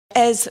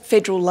As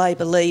Federal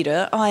Labor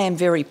leader, I am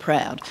very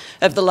proud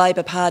of the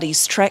Labor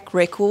Party's track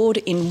record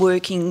in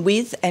working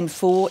with and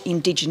for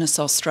Indigenous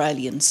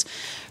Australians.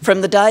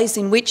 From the days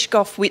in which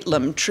Gough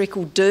Whitlam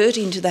trickled dirt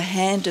into the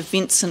hand of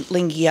Vincent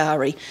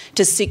Lingiari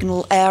to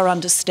signal our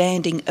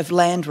understanding of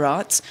land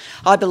rights,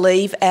 I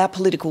believe our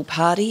political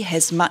party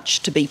has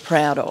much to be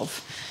proud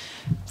of.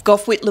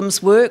 Gough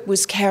Whitlam's work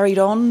was carried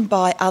on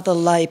by other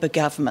Labor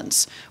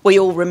governments. We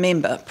all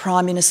remember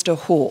Prime Minister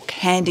Hawke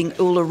handing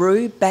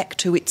Uluru back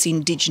to its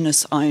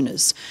Indigenous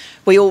owners.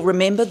 We all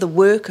remember the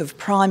work of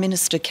Prime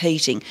Minister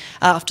Keating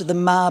after the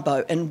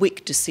Mabo and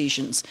Wick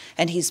decisions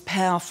and his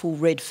powerful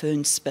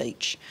Redfern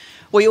speech.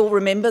 We all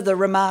remember the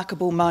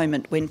remarkable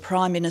moment when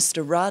Prime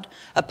Minister Rudd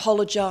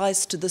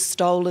apologised to the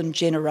stolen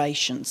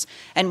generations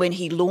and when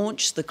he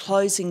launched the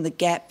Closing the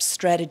Gap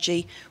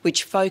strategy,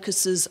 which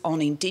focuses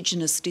on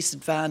Indigenous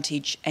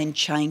disadvantage and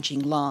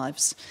changing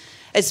lives.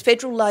 As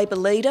Federal Labor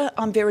leader,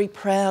 I'm very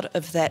proud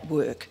of that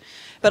work.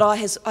 But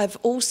I've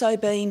also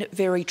been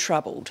very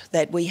troubled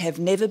that we have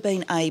never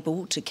been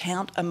able to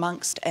count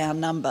amongst our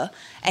number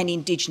an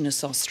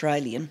Indigenous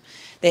Australian.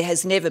 There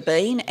has never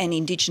been an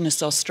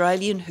Indigenous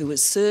Australian who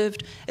has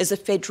served as a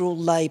Federal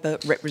Labor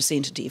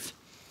representative.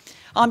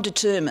 I'm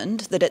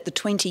determined that at the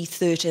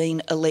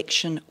 2013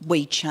 election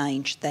we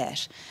change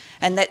that.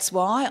 And that's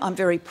why I'm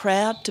very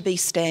proud to be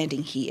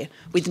standing here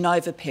with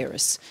Nova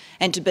Peris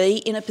and to be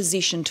in a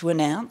position to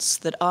announce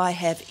that I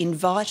have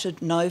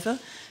invited Nova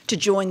to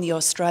join the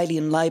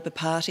Australian Labor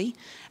Party,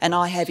 and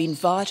I have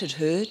invited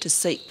her to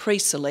seek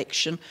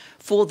pre-selection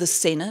for the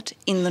Senate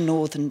in the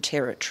Northern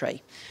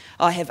Territory.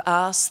 I have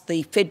asked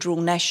the Federal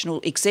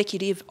National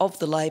Executive of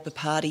the Labor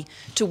Party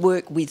to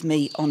work with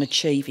me on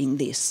achieving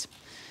this.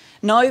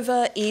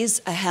 Nova is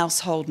a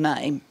household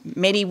name.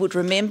 Many would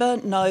remember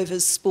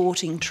Nova's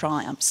sporting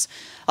triumphs.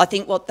 I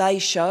think what they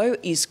show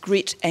is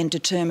grit and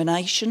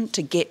determination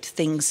to get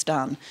things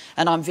done,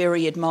 and I'm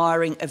very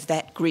admiring of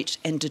that grit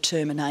and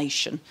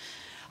determination.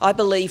 I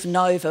believe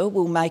Nova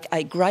will make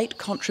a great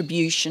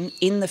contribution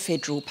in the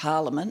Federal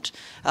Parliament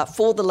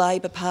for the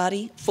Labor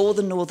Party, for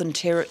the Northern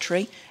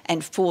Territory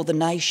and for the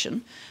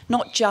nation,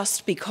 not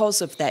just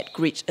because of that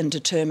grit and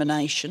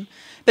determination,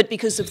 but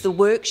because of the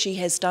work she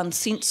has done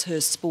since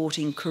her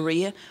sporting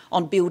career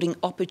on building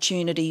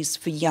opportunities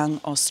for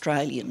young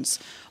Australians,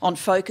 on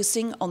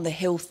focusing on the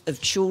health of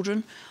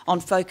children,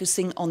 on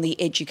focusing on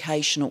the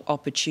educational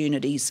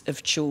opportunities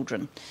of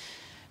children.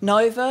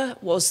 Nova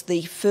was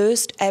the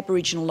first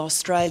Aboriginal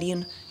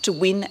Australian to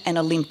win an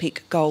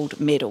Olympic gold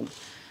medal.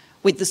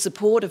 With the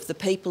support of the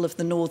people of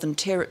the Northern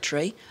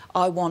Territory,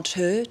 I want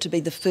her to be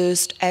the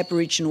first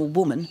Aboriginal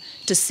woman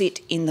to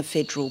sit in the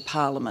Federal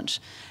Parliament.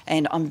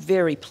 And I'm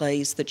very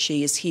pleased that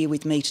she is here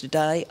with me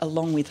today,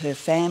 along with her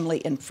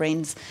family and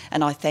friends,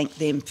 and I thank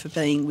them for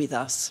being with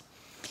us.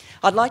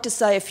 I'd like to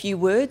say a few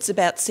words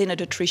about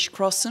Senator Trish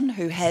Crossan,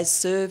 who has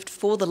served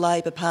for the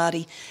Labor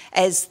Party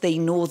as the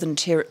Northern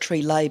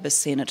Territory Labor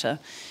Senator.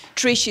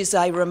 Trish is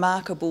a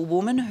remarkable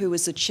woman who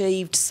has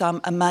achieved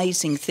some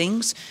amazing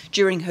things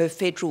during her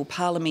federal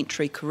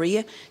parliamentary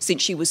career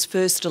since she was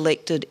first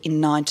elected in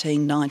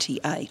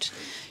 1998.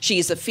 She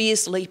is a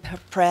fiercely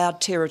proud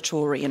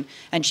Territorian,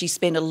 and she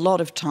spent a lot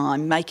of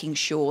time making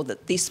sure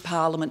that this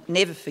Parliament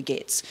never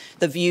forgets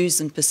the views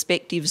and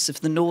perspectives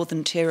of the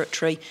Northern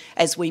Territory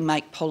as we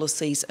make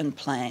policies and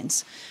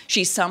plans.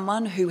 She's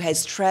someone who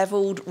has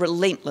travelled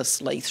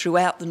relentlessly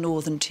throughout the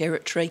Northern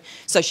Territory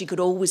so she could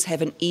always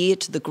have an ear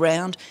to the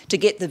ground to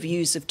get the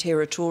views of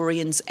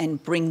Territorians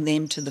and bring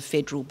them to the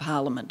Federal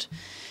Parliament.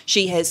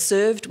 She has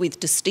served with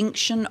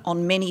distinction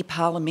on many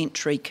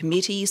parliamentary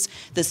committees,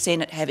 the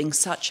Senate having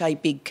such a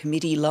big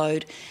committee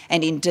load,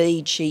 and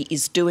indeed she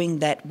is doing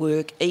that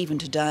work even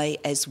today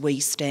as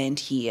we stand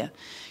here.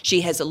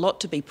 She has a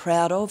lot to be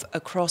proud of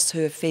across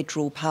her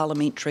federal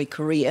parliamentary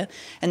career,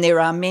 and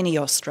there are many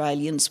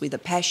Australians with a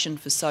passion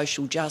for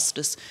social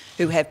justice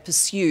who have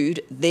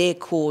pursued their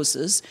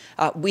causes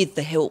with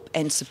the help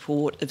and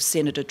support of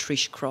Senator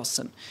Trish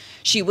Crossan.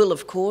 She will,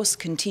 of course,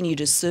 continue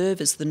to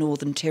serve as the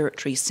Northern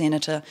Territory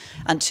Senator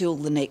until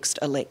the next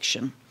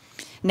election.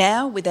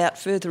 Now, without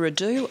further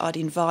ado, I'd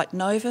invite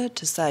Nova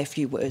to say a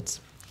few words.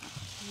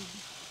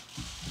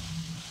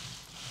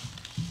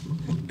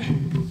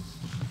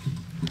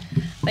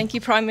 Thank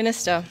you, Prime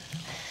Minister.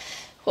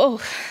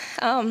 Well,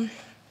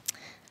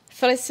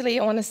 firstly,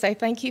 I want to say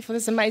thank you for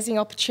this amazing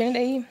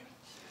opportunity,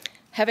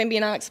 having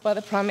been asked by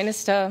the Prime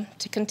Minister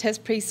to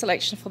contest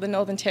pre-selection for the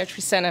Northern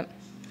Territory Senate.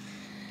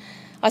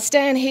 I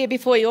stand here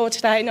before you all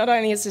today not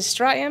only as an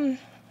Australian,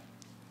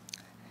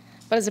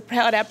 but as a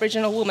proud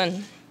Aboriginal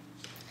woman,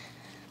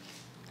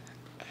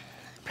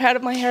 proud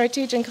of my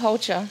heritage and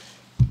culture.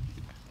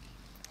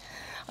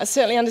 I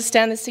certainly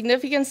understand the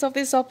significance of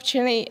this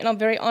opportunity, and I'm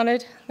very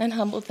honoured and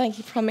humbled. Thank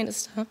you, Prime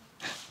Minister.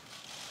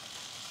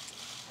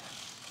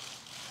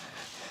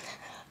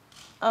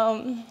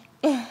 I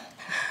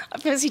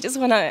firstly just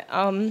want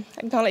to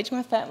acknowledge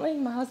my family,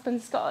 my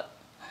husband Scott,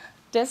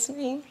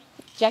 Destiny,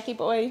 Jackie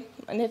Boy,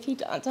 my nephew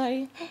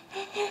Dante,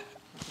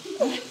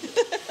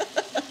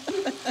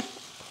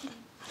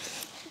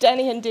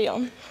 Danny and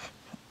Dion.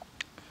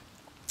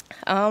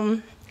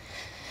 I'm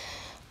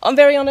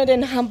very honoured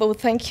and humbled,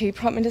 thank you,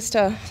 Prime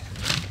Minister.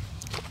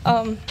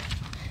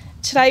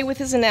 Today, with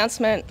this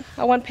announcement,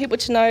 I want people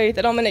to know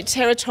that I'm a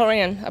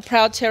Territorian, a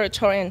proud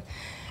Territorian,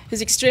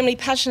 who's extremely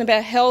passionate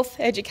about health,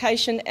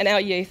 education and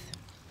our youth.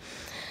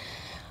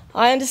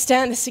 I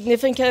understand the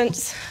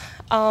significance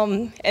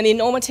and the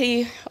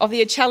enormity of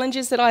the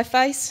challenges that I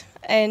face,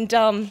 and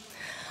I'm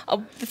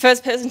the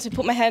first person to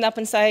put my hand up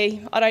and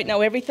say, I don't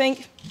know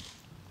everything.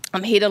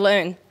 I'm here to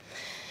learn.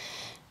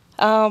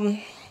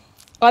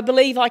 I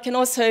believe I can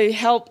also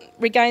help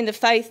regain the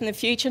faith in the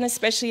future, and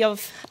especially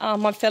of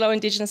my fellow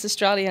Indigenous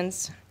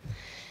Australians.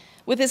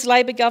 With this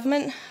Labor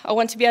government, I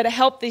want to be able to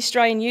help the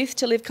Australian youth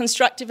to live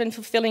constructive and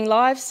fulfilling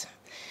lives,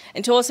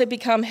 and to also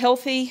become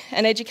healthy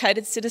and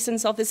educated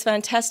citizens of this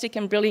fantastic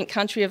and brilliant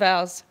country of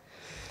ours.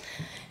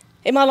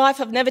 In my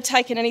life, I've never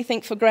taken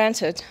anything for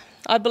granted.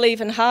 I believe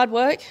in hard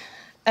work,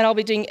 and I'll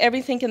be doing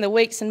everything in the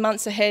weeks and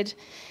months ahead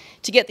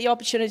to get the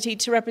opportunity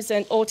to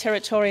represent all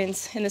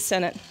Territorians in the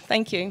Senate.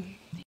 Thank you.